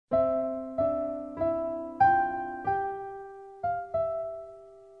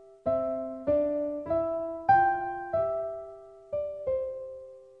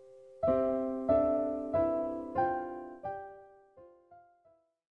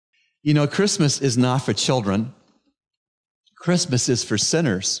You know, Christmas is not for children. Christmas is for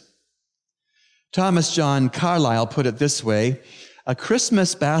sinners. Thomas John Carlyle put it this way: a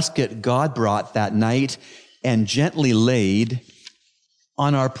Christmas basket God brought that night and gently laid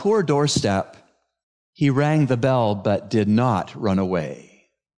on our poor doorstep. He rang the bell but did not run away.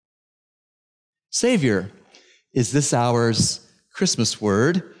 Savior is this hour's Christmas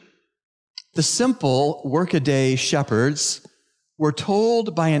word. The simple workaday shepherds were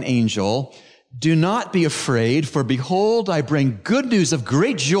told by an angel, "Do not be afraid, for behold, I bring good news of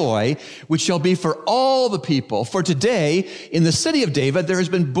great joy, which shall be for all the people. For today, in the city of David, there has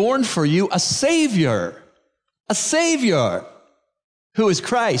been born for you a Savior, who is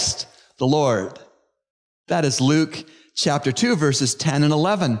Christ the Lord." That is Luke chapter 2, verses 10 and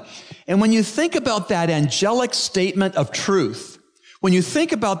 11. And when you think about that angelic statement of truth, when you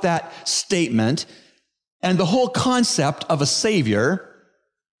think about that statement and the whole concept of a Savior,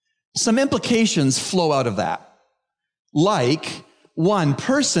 some implications flow out of that. Like, 1,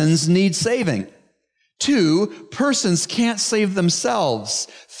 persons need saving. 2, persons can't save themselves.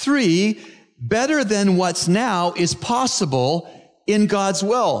 3, better than what's now is possible in God's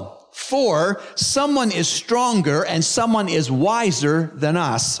will. 4, someone is stronger and someone is wiser than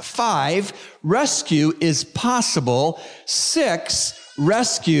us. 5, rescue is possible. 6,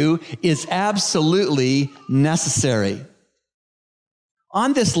 rescue is absolutely necessary.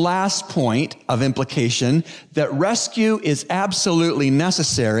 On this last point of implication, that rescue is absolutely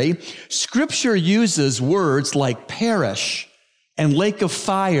necessary, Scripture uses words like perish and lake of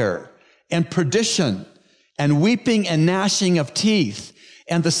fire and perdition and weeping and gnashing of teeth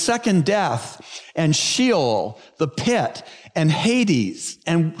and the second death and Sheol, the pit, and Hades.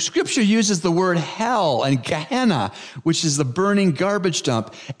 And Scripture uses the word hell and Gehenna, which is the burning garbage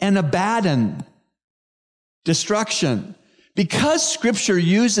dump, and Abaddon, destruction. Because Scripture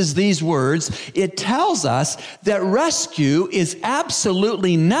uses these words, it tells us that rescue is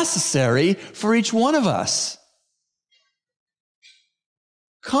absolutely necessary for each one of us.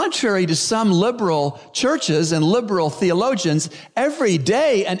 Contrary to some liberal churches and liberal theologians, every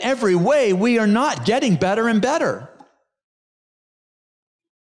day and every way we are not getting better and better.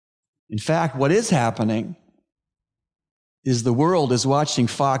 In fact, what is happening is the world is watching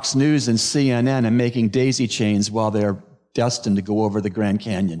Fox News and CNN and making daisy chains while they're destined to go over the Grand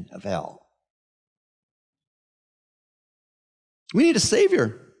Canyon of hell. We need a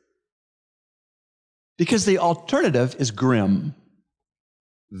Savior because the alternative is grim,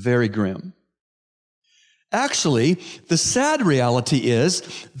 very grim. Actually, the sad reality is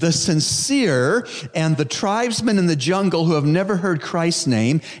the sincere and the tribesmen in the jungle who have never heard Christ's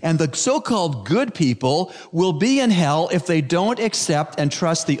name and the so-called good people will be in hell if they don't accept and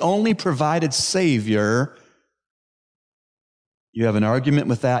trust the only provided Savior. You have an argument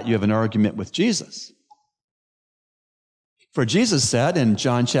with that, you have an argument with Jesus. For Jesus said in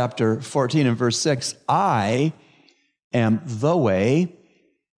John chapter 14 and verse 6, "I am the way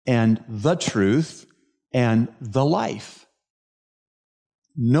and the truth and the life.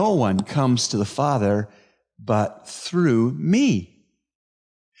 No one comes to the Father but through me."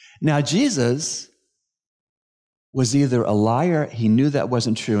 Now, Jesus was either a liar, he knew that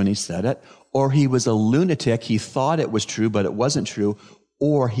wasn't true and he said it, or he was a lunatic, he thought it was true but it wasn't true,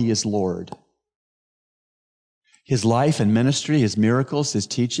 or he is Lord. His life and ministry, his miracles, his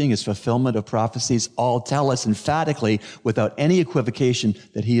teaching, his fulfillment of prophecies all tell us emphatically, without any equivocation,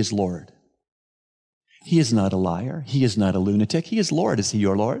 that he is Lord. He is not a liar. He is not a lunatic. He is Lord. Is he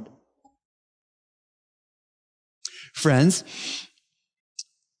your Lord? Friends,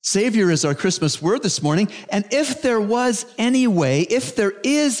 Savior is our Christmas word this morning, and if there was any way, if there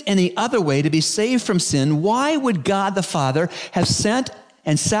is any other way to be saved from sin, why would God the Father have sent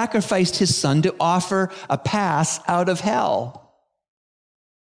and sacrificed his Son to offer a pass out of hell?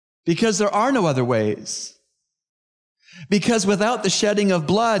 Because there are no other ways. Because without the shedding of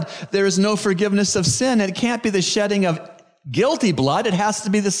blood, there is no forgiveness of sin. It can't be the shedding of guilty blood. It has to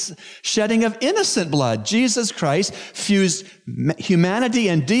be the shedding of innocent blood. Jesus Christ fused humanity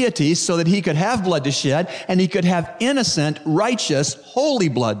and deity so that he could have blood to shed, and he could have innocent, righteous, holy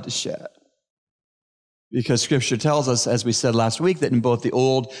blood to shed. Because Scripture tells us, as we said last week, that in both the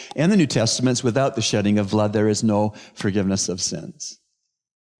Old and the New Testaments, without the shedding of blood, there is no forgiveness of sins.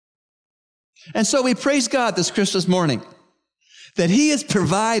 And so we praise God this Christmas morning that he has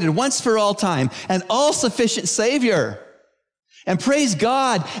provided once for all time an all-sufficient Savior. And praise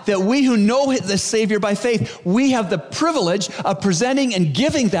God that we who know the Savior by faith, we have the privilege of presenting and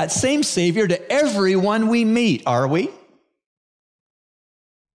giving that same Savior to everyone we meet, are we?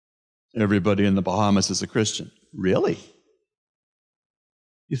 Everybody in the Bahamas is a Christian. Really?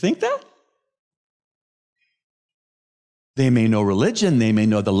 You think that? They may know religion, they may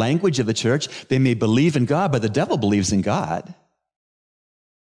know the language of the church, they may believe in God, but the devil believes in God.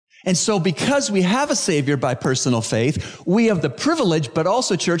 And so because we have a Savior by personal faith, we have the privilege, but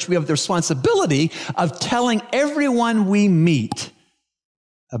also, church, we have the responsibility of telling everyone we meet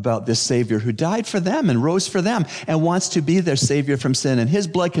about this Savior who died for them and rose for them and wants to be their Savior from sin, and his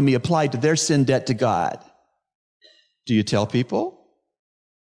blood can be applied to their sin debt to God. Do you tell people?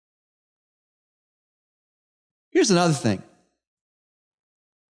 Here's another thing.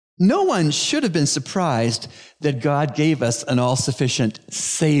 No one should have been surprised that God gave us an all-sufficient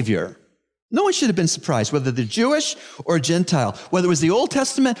Savior. No one should have been surprised, whether they're Jewish or Gentile, whether it was the Old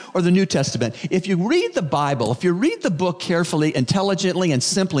Testament or the New Testament. If you read the Bible, if you read the book carefully, intelligently, and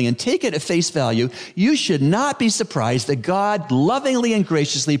simply, and take it at face value, you should not be surprised that God lovingly and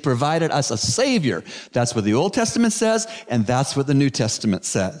graciously provided us a Savior. That's what the Old Testament says, and that's what the New Testament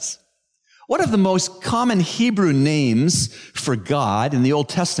says. One of the most common Hebrew names for God in the Old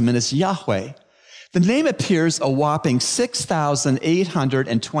Testament is Yahweh. The name appears a whopping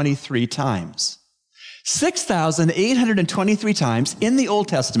 6,823 times. 6,823 times in the Old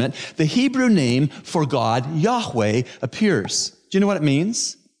Testament, the Hebrew name for God, Yahweh, appears. Do you know what it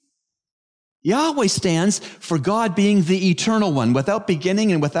means? Yahweh stands for God being the eternal one, without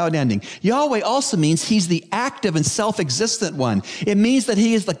beginning and without ending. Yahweh also means he's the active and self-existent one. It means that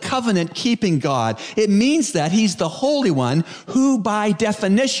he is the covenant-keeping God. It means that he's the Holy One who, by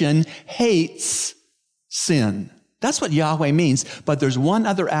definition, hates sin. That's what Yahweh means. But there's one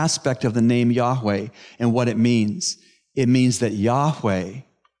other aspect of the name Yahweh and what it means. It means that Yahweh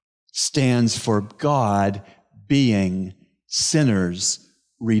stands for God being sinners'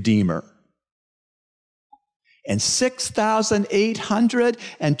 Redeemer. And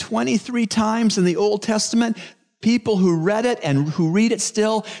 6,823 times in the Old Testament, people who read it and who read it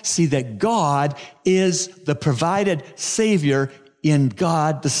still see that God is the provided Savior in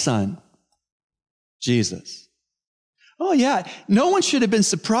God the Son, Jesus. Oh yeah, no one should have been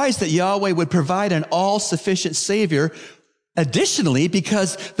surprised that Yahweh would provide an all-sufficient Savior. Additionally,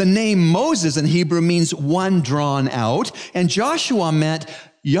 because the name Moses in Hebrew means one drawn out, and Joshua meant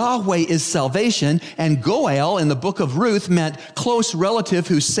Yahweh is salvation, and Goel in the book of Ruth meant close relative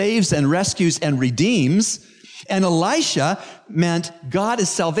who saves and rescues and redeems, and Elisha meant God is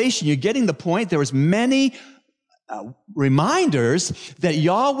salvation. You're getting the point? There was many reminders that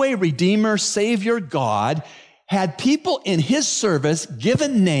Yahweh, Redeemer, Savior, God, had people in his service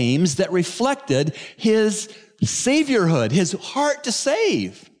given names that reflected his saviorhood, his heart to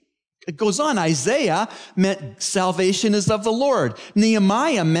save. It goes on. Isaiah meant salvation is of the Lord.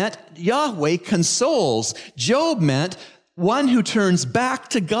 Nehemiah meant Yahweh consoles. Job meant one who turns back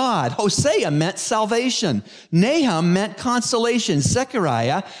to God. Hosea meant salvation. Nahum meant consolation.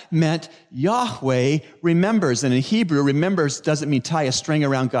 Zechariah meant Yahweh remembers. And in Hebrew, remembers doesn't mean tie a string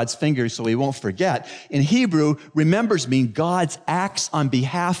around God's finger so he won't forget. In Hebrew, remembers mean God's acts on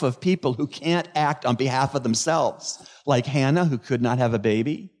behalf of people who can't act on behalf of themselves. Like Hannah, who could not have a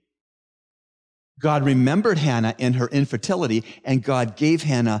baby. God remembered Hannah in her infertility, and God gave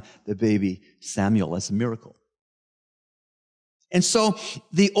Hannah the baby Samuel as a miracle. And so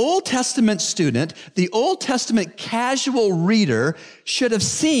the Old Testament student, the Old Testament casual reader should have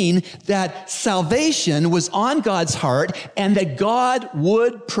seen that salvation was on God's heart and that God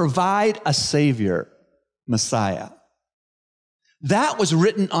would provide a Savior, Messiah. That was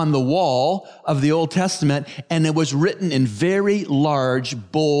written on the wall of the Old Testament, and it was written in very large,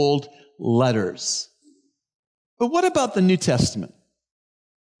 bold letters. But what about the New Testament?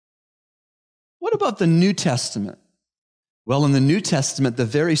 What about the New Testament? Well, in the New Testament, the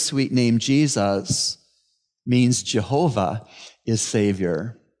very sweet name Jesus means Jehovah is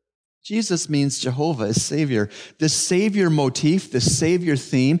Savior. Jesus means Jehovah is Savior. This Savior motif, this Savior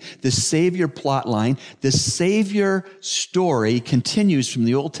theme, this Savior plot line, this Savior story continues from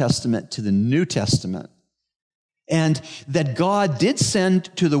the Old Testament to the New Testament. And that God did send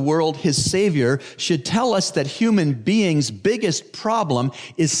to the world his Savior should tell us that human beings' biggest problem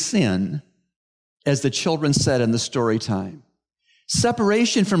is sin, as the children said in the story time.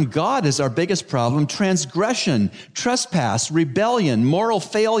 Separation from God is our biggest problem. Transgression, trespass, rebellion, moral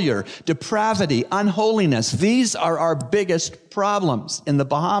failure, depravity, unholiness. These are our biggest problems in the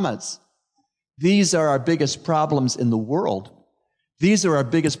Bahamas. These are our biggest problems in the world. These are our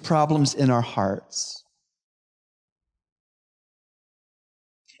biggest problems in our hearts.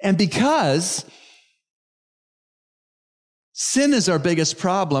 And because sin is our biggest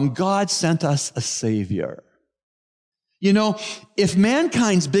problem, God sent us a Savior. You know, if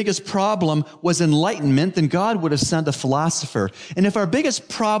mankind's biggest problem was enlightenment, then God would have sent a philosopher. And if our biggest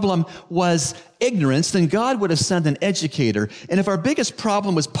problem was ignorance, then God would have sent an educator. And if our biggest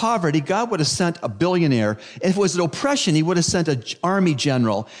problem was poverty, God would have sent a billionaire. If it was oppression, he would have sent an army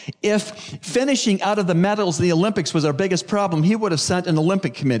general. If finishing out of the medals in the Olympics was our biggest problem, he would have sent an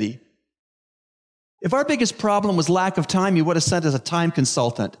Olympic committee. If our biggest problem was lack of time, he would have sent us a time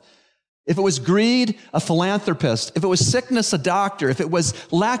consultant. If it was greed, a philanthropist. If it was sickness, a doctor. If it was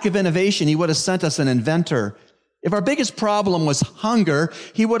lack of innovation, he would have sent us an inventor. If our biggest problem was hunger,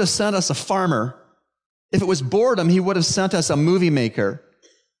 he would have sent us a farmer. If it was boredom, he would have sent us a movie maker.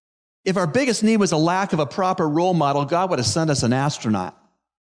 If our biggest need was a lack of a proper role model, God would have sent us an astronaut.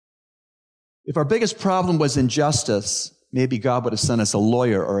 If our biggest problem was injustice, maybe God would have sent us a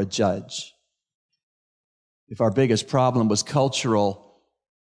lawyer or a judge. If our biggest problem was cultural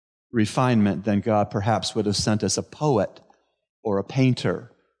refinement, then God perhaps would have sent us a poet or a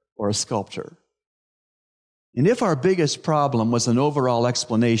painter or a sculptor. And if our biggest problem was an overall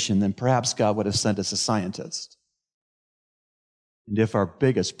explanation, then perhaps God would have sent us a scientist. And if our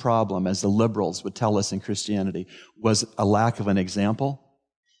biggest problem, as the liberals would tell us in Christianity, was a lack of an example,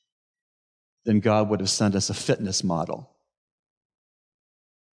 then God would have sent us a fitness model.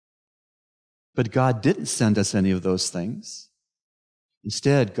 But God didn't send us any of those things.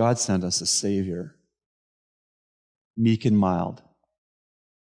 Instead, God sent us a Savior, meek and mild.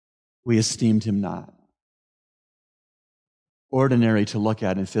 We esteemed him not. Ordinary to look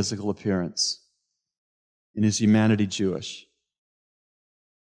at in physical appearance, in his humanity Jewish.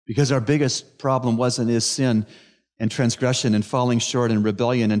 Because our biggest problem wasn't his sin and transgression and falling short and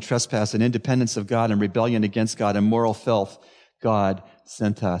rebellion and trespass and independence of God and rebellion against God and moral filth. God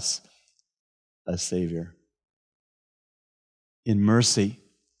sent us a Savior. In mercy,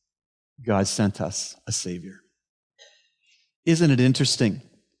 God sent us a Savior. Isn't it interesting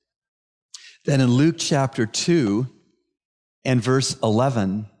that in Luke chapter 2 and verse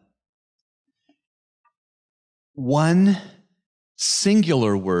 11, one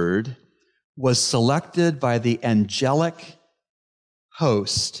singular word was selected by the angelic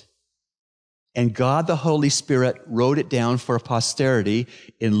host, and God the Holy Spirit wrote it down for posterity.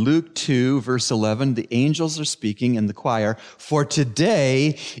 In Luke 2, verse 11, the angels are speaking in the choir, "For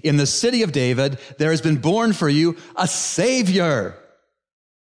today in the city of David there has been born for you a Savior,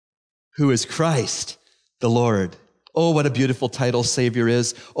 who is Christ the Lord." Oh, what a beautiful title Savior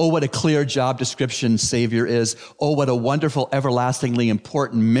is. Oh, what a clear job description Savior is. Oh, what a wonderful, everlastingly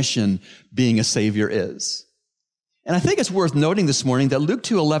important mission being a Savior is. And I think it's worth noting this morning that Luke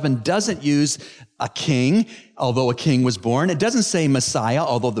 2:11 doesn't use a king, although a king was born. It doesn't say Messiah,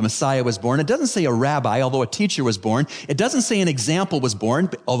 although the Messiah was born. It doesn't say a rabbi, although a teacher was born. It doesn't say an example was born,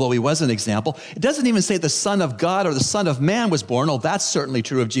 although he was an example. It doesn't even say the Son of God or the Son of Man was born, although that's certainly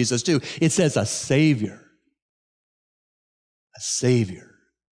true of Jesus too. It says a Savior. A Savior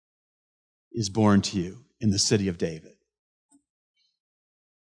is born to you in the city of David.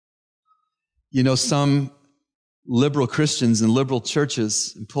 You know, some liberal Christians and liberal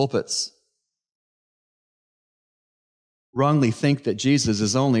churches and pulpits wrongly think that Jesus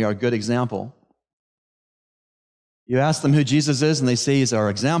is only our good example. You ask them who Jesus is, and they say he's our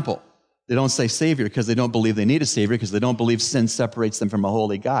example. They don't say Savior because they don't believe they need a Savior, because they don't believe sin separates them from a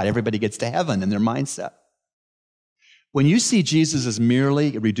holy God. Everybody gets to heaven in their mindset. When you see Jesus as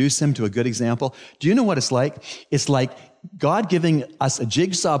merely reduce him to a good example, do you know what it's like? It's like God giving us a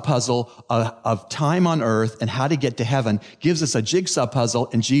jigsaw puzzle of time on earth and how to get to heaven, gives us a jigsaw puzzle,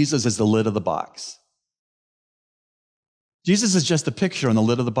 and Jesus is the lid of the box. Jesus is just a picture on the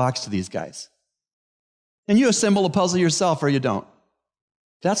lid of the box to these guys. And you assemble a puzzle yourself or you don't.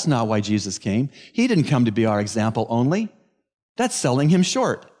 That's not why Jesus came. He didn't come to be our example only. That's selling him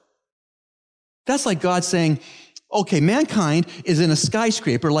short. That's like God saying, okay, mankind is in a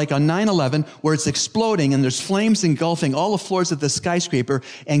skyscraper like on 9/11 where it's exploding and there's flames engulfing all the floors of the skyscraper,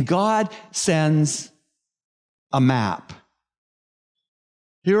 and God sends a map.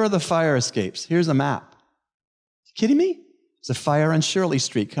 Here are the fire escapes. Here's a map. You kidding me? There's a fire on Shirley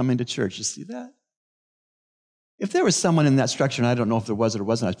Street coming to church. You see that? If there was someone in that structure, and I don't know if there was or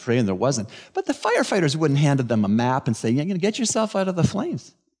wasn't, I was praying there wasn't, but the firefighters wouldn't hand them a map and say, you're going to get yourself out of the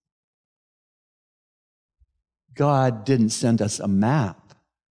flames. God didn't send us a map.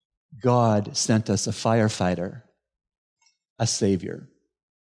 God sent us a firefighter, a Savior.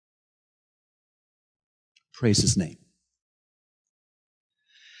 Praise his name.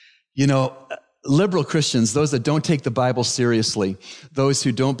 You know, liberal Christians, those that don't take the Bible seriously, those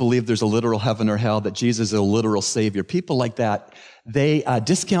who don't believe there's a literal heaven or hell, that Jesus is a literal Savior, people like that, they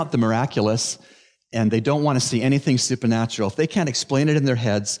discount the miraculous and they don't want to see anything supernatural. If they can't explain it in their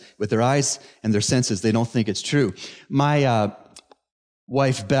heads, with their eyes and their senses, they don't think it's true. My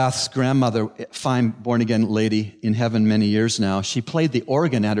wife Beth's grandmother, fine born-again lady in heaven many years now, she played the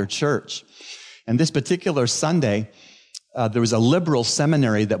organ at her church. And this particular Sunday, there was a liberal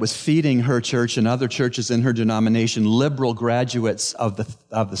seminary that was feeding her church and other churches in her denomination liberal graduates of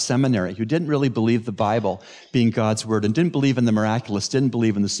the seminary who didn't really believe the Bible being God's word and didn't believe in the miraculous, didn't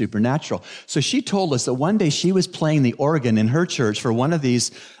believe in the supernatural. So she told us that one day she was playing the organ in her church for one of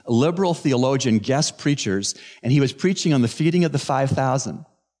these liberal theologian guest preachers, and he was preaching on the feeding of the 5,000.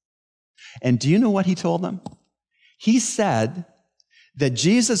 And do you know what he told them? He said that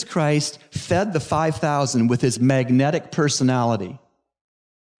Jesus Christ fed the 5,000 with his magnetic personality.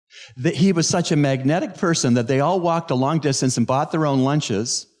 That he was such a magnetic person that they all walked a long distance and bought their own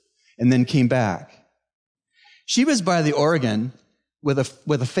lunches and then came back. She was by the organ with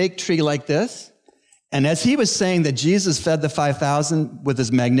a fake tree like this. And as he was saying that Jesus fed the 5,000 with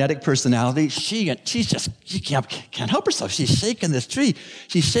his magnetic personality, she can't help herself. She's shaking this tree.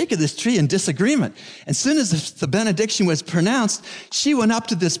 She's shaking this tree in disagreement. As soon as the benediction was pronounced, she went up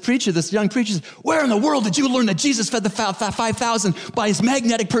to this preacher, this young preacher, said, "Where in the world did you learn that Jesus fed the 5,000 by his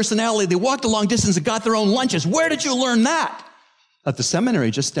magnetic personality? They walked a long distance and got their own lunches. Where did you learn that?" At the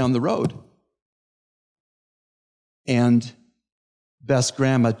seminary just down the road. And Beth's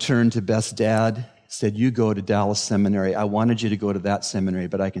grandma turned to Beth's dad, said, "You go to Dallas Seminary. I wanted you to go to that seminary,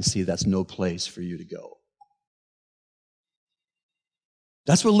 but I can see that's no place for you to go."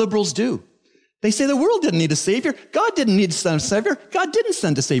 That's what liberals do. They say the world didn't need a Savior. God didn't need to send a Savior. God didn't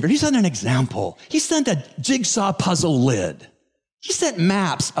send a Savior. He sent an example. He sent a jigsaw puzzle lid. He sent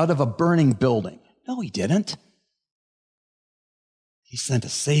maps out of a burning building. No, he didn't. He sent a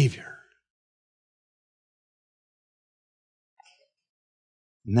Savior.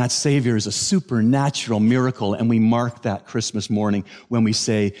 And that Savior is a supernatural miracle, and we mark that Christmas morning when we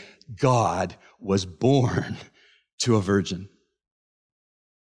say, God was born to a virgin.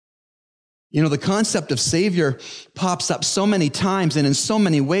 You know, the concept of Savior pops up so many times and in so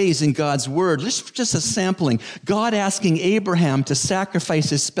many ways in God's Word. Just a sampling. God asking Abraham to sacrifice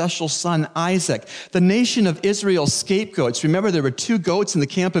his special son, Isaac. The nation of Israel's scapegoats. Remember, there were 2 goats in the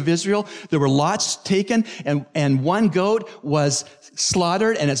camp of Israel. There were lots taken, and one goat was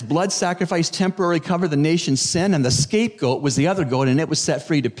slaughtered, and its blood sacrifice temporarily covered the nation's sin, and the scapegoat was the other goat, and it was set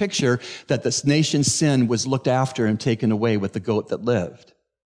free to picture that this nation's sin was looked after and taken away with the goat that lived.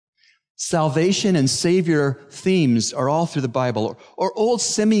 Salvation and Savior themes are all through the Bible. Or old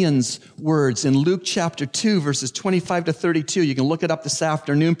Simeon's words in Luke chapter 2, verses 25 to 32. You can look it up this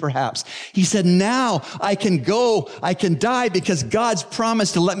afternoon, perhaps. He said, "Now I can go, I can die, because God's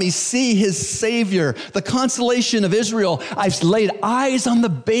promised to let me see his Savior, the consolation of Israel. I've laid eyes on the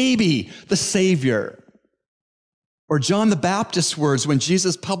baby, the Savior." Or John the Baptist's words when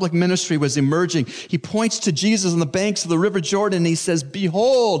Jesus' public ministry was emerging. He points to Jesus on the banks of the River Jordan and he says,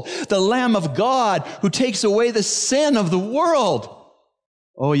 "Behold, the Lamb of God who takes away the sin of the world."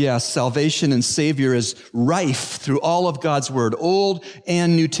 Oh yes, salvation and Savior is rife through all of God's Word, Old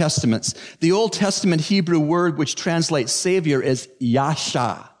and New Testaments. The Old Testament Hebrew word which translates Savior is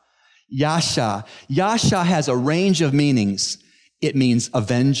Yasha. Yasha. Yasha has a range of meanings. It means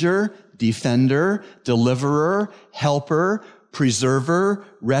avenger, defender, deliverer, helper, preserver,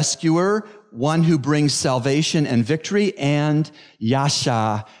 rescuer, one who brings salvation and victory, and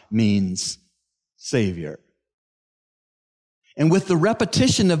Yasha means Savior. And with the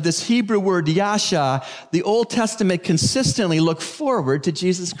repetition of this Hebrew word Yasha, the Old Testament consistently looked forward to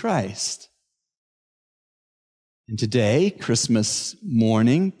Jesus Christ. And today, Christmas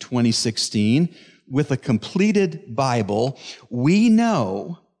morning, 2016, with a completed Bible, we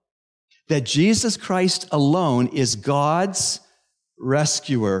know that Jesus Christ alone is God's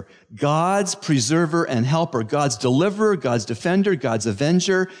rescuer, God's preserver and helper, God's deliverer, God's defender, God's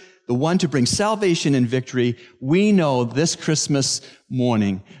avenger, the one to bring salvation and victory. We know this Christmas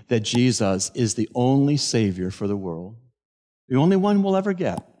morning that Jesus is the only Savior for the world, the only one we'll ever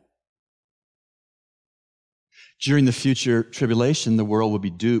get. During the future tribulation, the world will be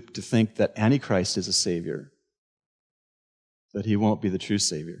duped to think that Antichrist is a Savior, that he won't be the true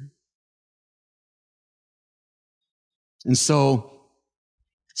Savior. And so,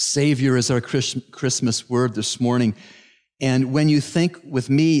 Savior is our Christmas word this morning. And when you think with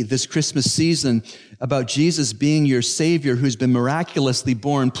me this Christmas season about Jesus being your Savior who's been miraculously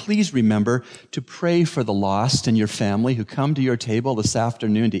born, please remember to pray for the lost in your family who come to your table this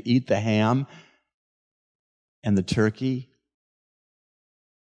afternoon to eat the ham and the turkey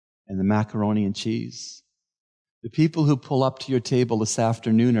and the macaroni and cheese. The people who pull up to your table this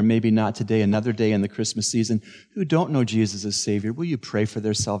afternoon, or maybe not today, another day in the Christmas season, who don't know Jesus as Savior, will you pray for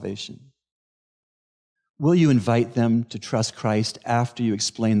their salvation? Will you invite them to trust Christ after you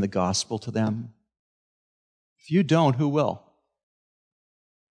explain the gospel to them? If you don't, who will?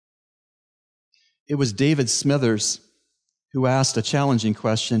 It was David Smithers who asked a challenging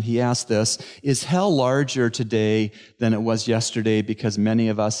question. He asked this: is hell larger today than it was yesterday because many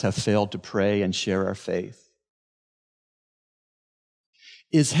of us have failed to pray and share our faith?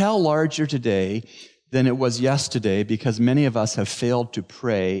 Is hell larger today than it was yesterday because many of us have failed to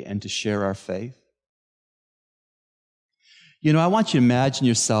pray and to share our faith? You know, I want you to imagine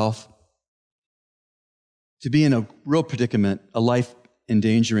yourself to be in a real predicament, a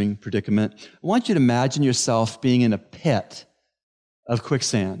life-endangering predicament. I want you to imagine yourself being in a pit of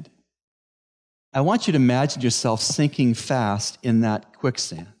quicksand. I want you to imagine yourself sinking fast in that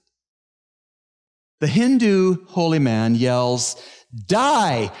quicksand. The Hindu holy man yells,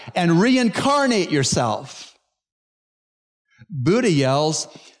 "Die and reincarnate yourself." Buddha yells,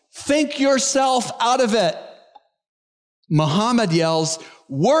 "Think yourself out of it." Muhammad yells,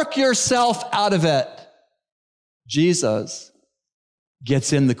 "Work yourself out of it." Jesus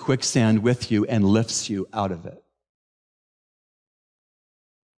gets in the quicksand with you and lifts you out of it.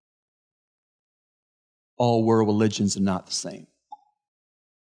 All world religions are not the same.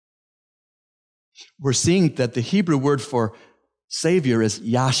 We're seeing that the Hebrew word for Savior is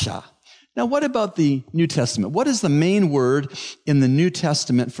Yasha. Now, what about the New Testament? What is the main word in the New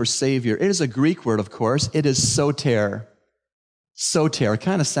Testament for Savior? It is a Greek word, of course. It is soter. Soter. It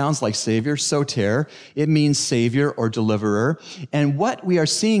kind of sounds like Savior. Soter. It means Savior or deliverer. And what we are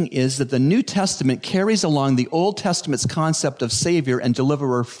seeing is that the New Testament carries along the Old Testament's concept of Savior and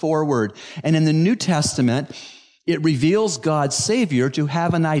deliverer forward. And in the New Testament, it reveals God's Savior to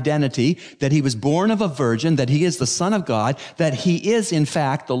have an identity, that he was born of a virgin, that he is the Son of God, that he is, in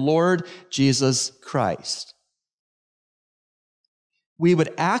fact, the Lord Jesus Christ. We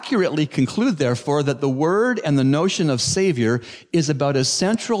would accurately conclude, therefore, that the word and the notion of Savior is about as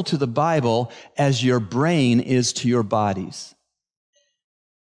central to the Bible as your brain is to your bodies.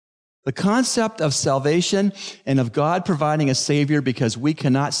 The concept of salvation and of God providing a Savior because we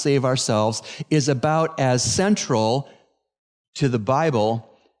cannot save ourselves is about as central to the Bible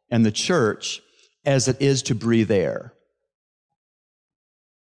and the church as it is to breathe air.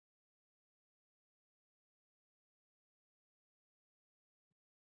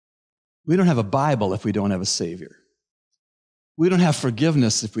 We don't have a Bible if we don't have a Savior. We don't have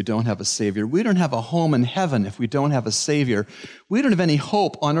forgiveness if we don't have a Savior. We don't have a home in heaven if we don't have a Savior. We don't have any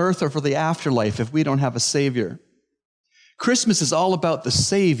hope on earth or for the afterlife if we don't have a Savior. Christmas is all about the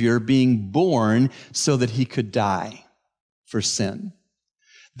Savior being born so that he could die for sin.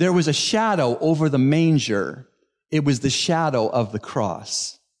 There was a shadow over the manger. It was the shadow of the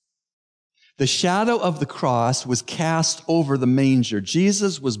cross. The shadow of the cross was cast over the manger.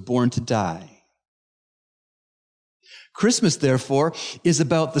 Jesus was born to die. Christmas, therefore, is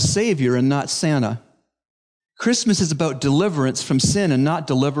about the Savior and not Santa. Christmas is about deliverance from sin and not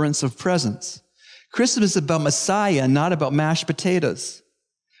deliverance of presents. Christmas is about Messiah and not about mashed potatoes.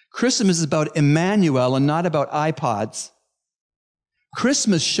 Christmas is about Emmanuel and not about iPods.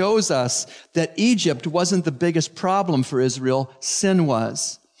 Christmas shows us that Egypt wasn't the biggest problem for Israel, sin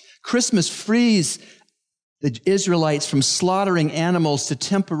was. Christmas frees the Israelites from slaughtering animals to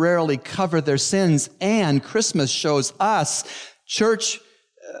temporarily cover their sins, and Christmas shows us, church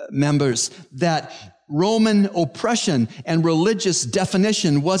members, that Roman oppression and religious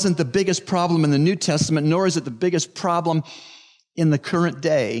definition wasn't the biggest problem in the New Testament, nor is it the biggest problem in the current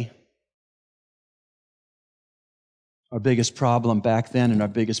day. Our biggest problem back then and our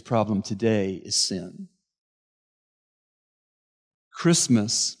biggest problem today is sin.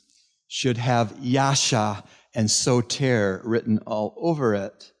 Christmas should have Yasha and Soter written all over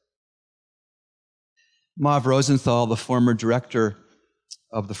it. Mav Rosenthal, the former director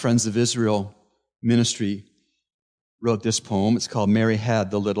of the Friends of Israel ministry, wrote this poem. It's called Mary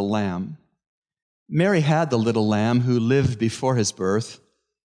Had the Little Lamb. Mary had the little lamb who lived before his birth,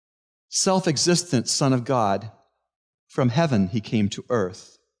 self-existent Son of God. From heaven he came to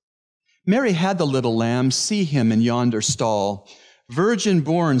earth. Mary had the little lamb see him in yonder stall,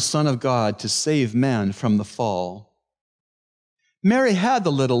 virgin-born Son of God to save man from the fall. Mary had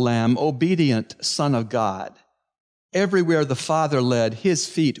the little lamb, obedient Son of God. Everywhere the Father led, his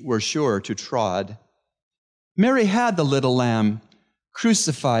feet were sure to trod. Mary had the little lamb,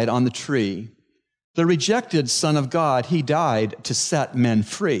 crucified on the tree. The rejected Son of God, he died to set men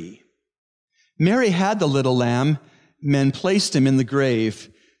free. Mary had the little lamb, men placed him in the grave.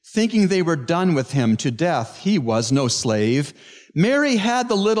 thinking they were done with him to death. He was no slave. Mary had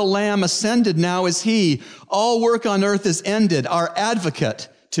the little lamb, ascended now is he. All work on earth is ended, our advocate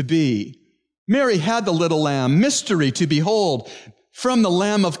to be. Mary had the little lamb, mystery to behold. From the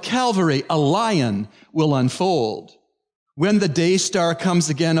Lamb of Calvary, a lion will unfold. When the day star comes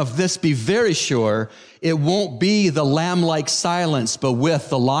again, of this be very sure, it won't be the lamb-like silence, but with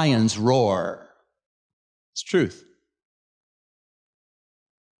the lion's roar. It's truth.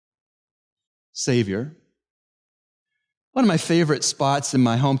 Savior. One of my favorite spots in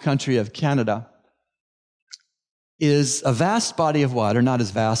my home country of Canada is a vast body of water, not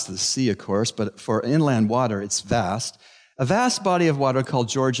as vast as the sea, of course, but for inland water, it's vast. A vast body of water called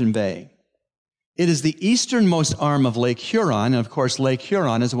Georgian Bay. It is the easternmost arm of Lake Huron, and of course, Lake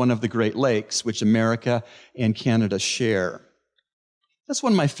Huron is one of the Great Lakes, which America and Canada share. That's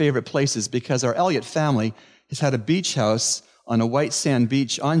one of my favorite places because our Elliott family has had a beach house on a white sand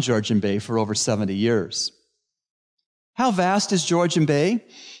beach on Georgian Bay for over 70 years. How vast is Georgian Bay?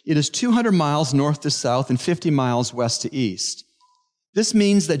 It is 200 miles north to south and 50 miles west to east. This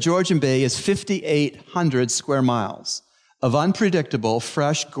means that Georgian Bay is 5,800 square miles of unpredictable,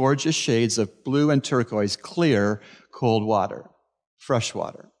 fresh, gorgeous shades of blue and turquoise, clear, cold water, fresh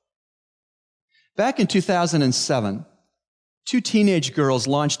water. Back in 2007, two teenage girls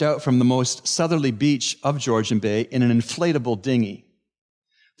launched out from the most southerly beach of Georgian Bay in an inflatable dinghy.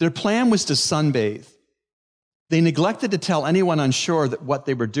 Their plan was to sunbathe. They neglected to tell anyone on shore what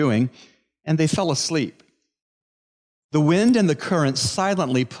they were doing, and they fell asleep. The wind and the current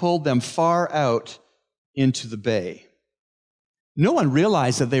silently pulled them far out into the bay. No one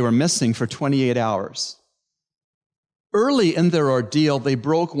realized that they were missing for 28 hours. Early in their ordeal, they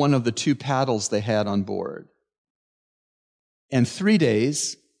broke one of the two paddles they had on board. And 3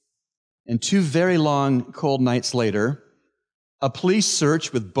 days and 2 very long, cold nights later, a police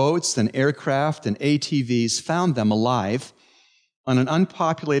search with boats and aircraft and ATVs found them alive on an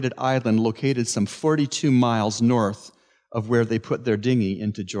unpopulated island located some 42 miles north of where they put their dinghy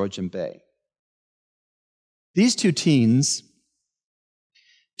into Georgian Bay. These two teens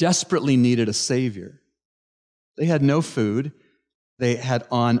desperately needed a savior. They had no food. They had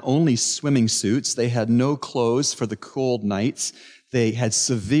on only swimming suits. They had no clothes for the cold nights. They had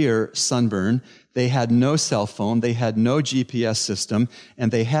severe sunburn. They had no cell phone. They had no GPS system,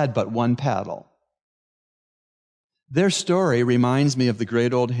 and they had but one paddle. Their story reminds me of the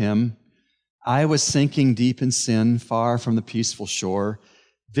great old hymn, I was sinking deep in sin, far from the peaceful shore,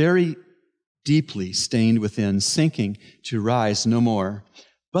 very deeply stained within, sinking to rise no more.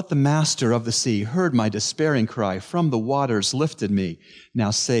 But the master of the sea heard my despairing cry, from the waters lifted me,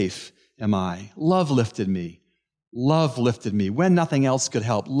 now safe am I. Love lifted me. Love lifted me. When nothing else could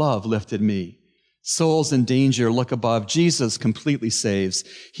help, love lifted me. Souls in danger, look above. Jesus completely saves.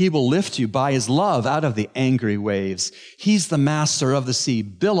 He will lift you by his love out of the angry waves. He's the master of the sea,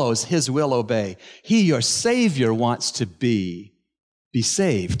 billows his will obey. He, your Savior, wants to be. Be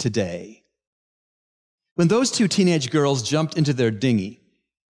saved today. When those two teenage girls jumped into their dinghy,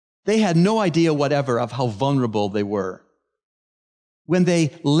 they had no idea whatever of how vulnerable they were. When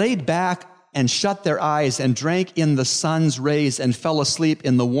they laid back and shut their eyes and drank in the sun's rays and fell asleep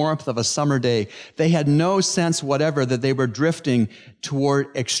in the warmth of a summer day, they had no sense whatever that they were drifting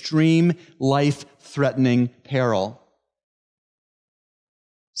toward extreme, life-threatening peril.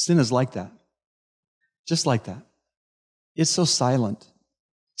 Sin is like that. Just like that. It's so silent.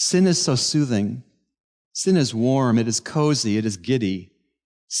 Sin is so soothing. Sin is warm. It is cozy. It is giddy.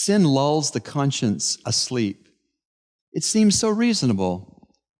 Sin lulls the conscience asleep. It seems so reasonable.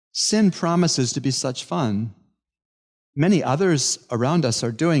 Sin promises to be such fun. Many others around us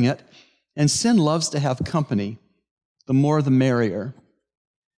are doing it, and sin loves to have company. The more, the merrier.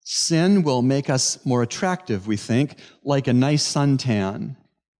 Sin will make us more attractive, we think, like a nice suntan.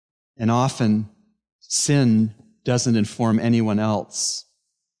 And often, sin doesn't inform anyone else.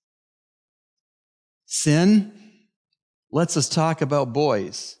 Sin lets us talk about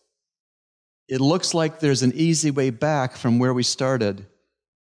boys. It looks like there's an easy way back from where we started.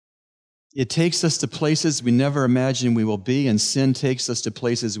 It takes us to places we never imagined we will be, and sin takes us to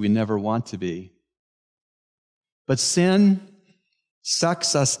places we never want to be. But sin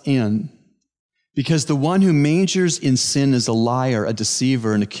sucks us in because the one who mangers in sin is a liar, a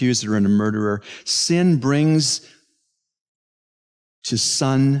deceiver, an accuser, and a murderer. Sin brings to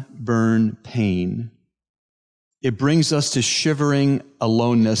sunburn pain. It brings us to shivering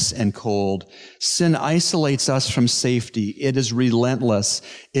aloneness and cold. Sin isolates us from safety. It is relentless.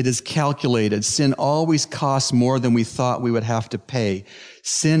 It is calculated. Sin always costs more than we thought we would have to pay.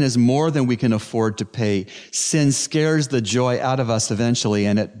 Sin is more than we can afford to pay. Sin scares the joy out of us eventually,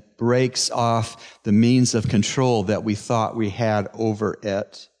 and it breaks off the means of control that we thought we had over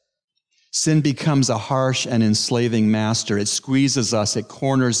it. Sin becomes a harsh and enslaving master. It squeezes us, it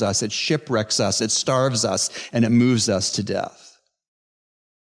corners us, it shipwrecks us, it starves us, and it moves us to death.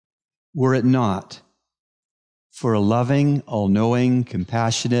 Were it not for a loving, all-knowing,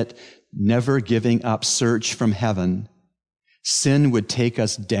 compassionate, never giving up search from heaven, sin would take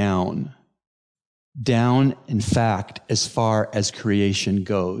us down. Down, in fact, as far as creation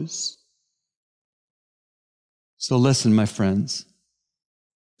goes. So listen, my friends.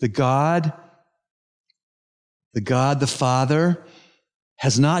 The God the Father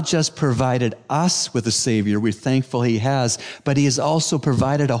has not just provided us with a Savior, we're thankful He has, but He has also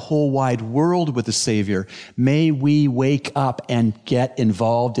provided a whole wide world with a Savior. May we wake up and get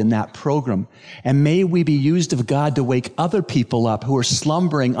involved in that program. And may we be used of God to wake other people up who are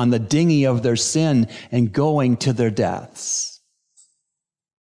slumbering on the dinghy of their sin and going to their deaths.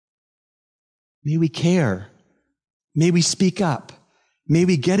 May we care. May we speak up. May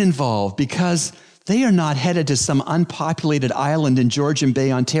we get involved, because they are not headed to some unpopulated island in Georgian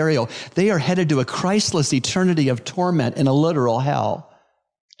Bay, Ontario. They are headed to a Christless eternity of torment in a literal hell.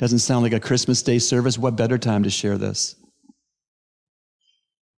 Doesn't sound like a Christmas Day service. What better time to share this?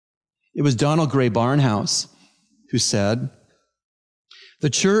 It was Donald Gray Barnhouse who said,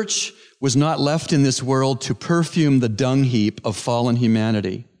 "The church was not left in this world to perfume the dung heap of fallen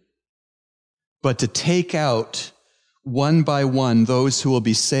humanity, but to take out one by one those who will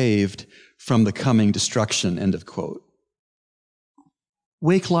be saved from the coming destruction," end of quote.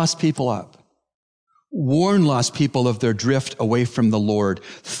 Wake lost people up. Warn lost people of their drift away from the Lord.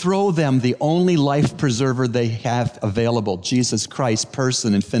 Throw them the only life preserver they have available, Jesus Christ,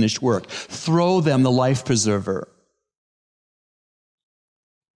 person and finished work. Throw them the life preserver.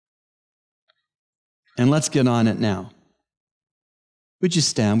 And let's get on it now. Would you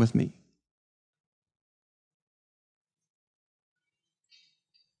stand with me?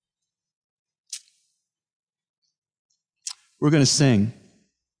 We're going to sing.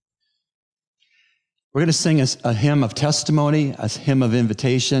 We're going to sing a hymn of testimony, a hymn of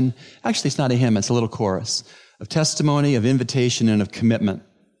invitation. Actually, it's not a hymn, it's a little chorus of testimony, of invitation, and of commitment.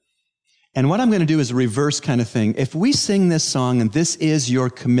 And what I'm going to do is a reverse kind of thing. If we sing this song and this is your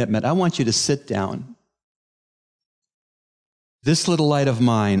commitment, I want you to sit down. This little light of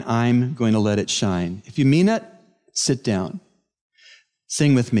mine, I'm going to let it shine. If you mean it, sit down.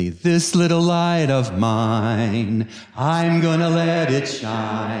 Sing with me. This little light of mine, I'm gonna let it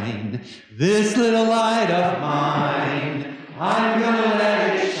shine. This little light of mine, I'm gonna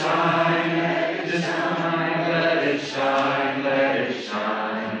let it shine. Let it shine, let it shine, let it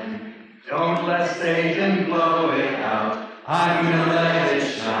shine. Don't let Satan blow it out. I'm gonna let it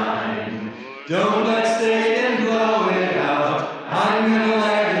shine. Don't let Satan blow it out. I'm gonna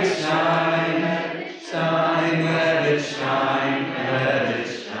let it shine. Shine, let it shine.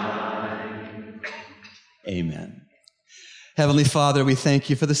 Amen. Heavenly Father, we thank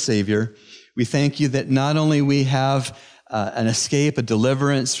you for the Savior. We thank you that not only we have an escape, a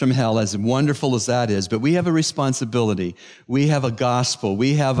deliverance from hell, as wonderful as that is, but we have a responsibility. We have a gospel.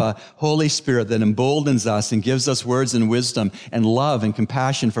 We have a Holy Spirit that emboldens us and gives us words and wisdom and love and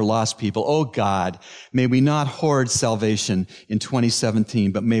compassion for lost people. Oh God, may we not hoard salvation in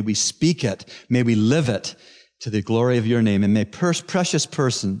 2017, but may we speak it. May we live it to the glory of your name. And may precious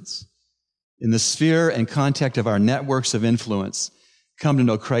persons in the sphere and contact of our networks of influence come to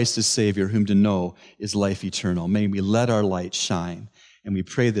know Christ as Savior, whom to know is life eternal. May we let our light shine. And we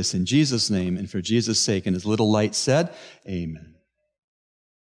pray this in Jesus' name and for Jesus' sake. And his little light said, amen.